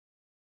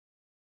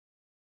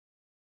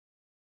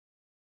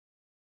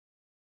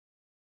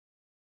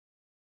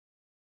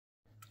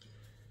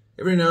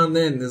Every now and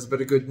then there's a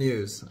bit of good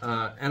news.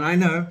 And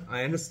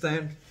I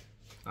understand.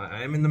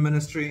 I am in the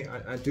ministry.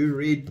 I do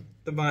read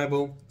the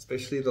Bible,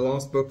 especially the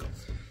last book.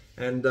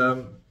 And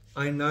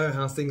I know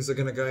how things are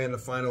going to go in the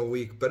final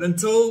week. But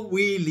until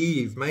we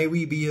leave, may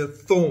we be a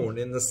thorn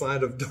in the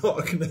side of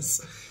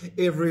darkness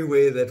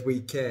everywhere that we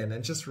can.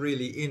 And just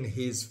really in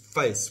his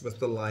face with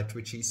the light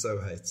which he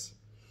so hates.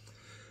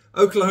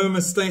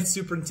 Oklahoma State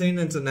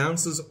Superintendent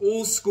announces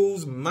all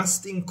schools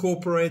must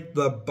incorporate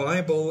the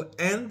Bible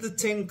and the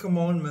Ten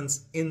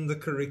Commandments in the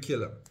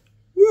curriculum.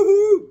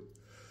 Woohoo!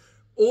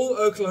 All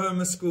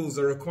Oklahoma schools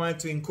are required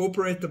to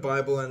incorporate the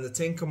Bible and the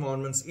Ten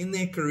Commandments in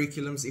their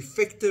curriculums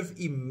effective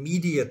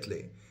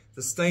immediately,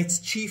 the state's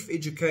chief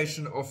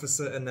education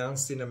officer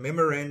announced in a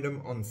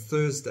memorandum on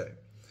Thursday.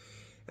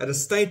 At a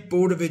State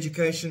Board of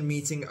Education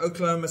meeting,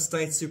 Oklahoma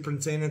State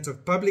Superintendent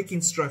of Public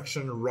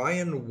Instruction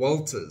Ryan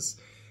Walters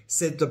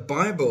said the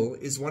Bible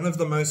is one of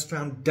the most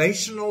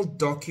foundational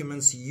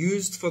documents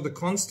used for the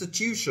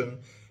Constitution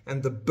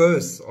and the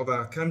birth of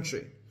our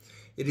country.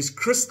 It is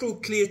crystal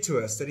clear to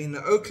us that in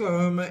the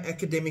Oklahoma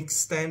Academic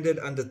Standard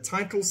under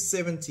Title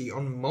 70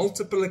 on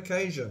multiple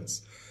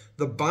occasions,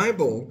 the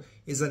Bible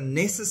is a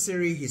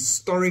necessary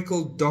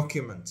historical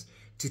document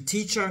to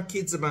teach our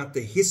kids about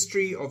the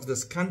history of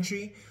this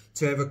country,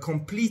 to have a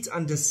complete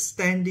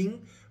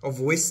understanding of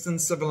Western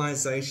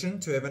civilization,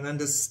 to have an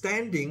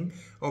understanding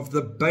of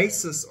the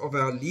basis of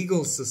our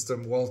legal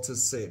system,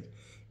 Walters said.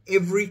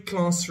 Every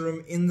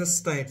classroom in the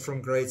state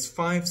from grades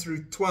 5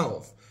 through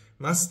 12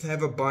 must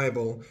have a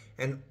Bible,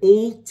 and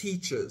all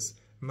teachers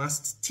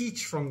must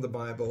teach from the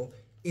Bible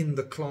in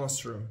the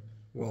classroom,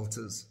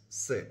 Walters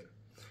said.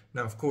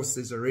 Now, of course,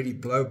 there's already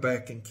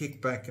blowback and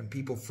kickback and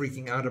people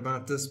freaking out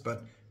about this,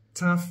 but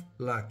tough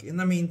luck. In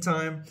the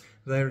meantime,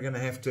 they're going to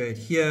have to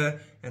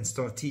adhere and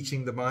start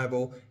teaching the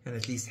Bible and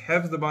at least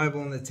have the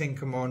Bible and the Ten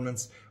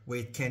Commandments where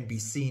it can be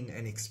seen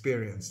and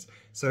experienced.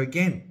 So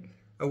again,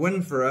 a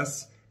win for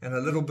us and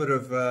a little bit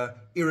of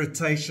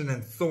irritation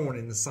and thorn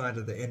in the side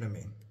of the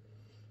enemy.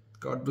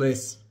 God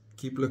bless.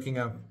 Keep looking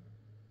up.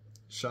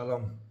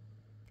 Shalom.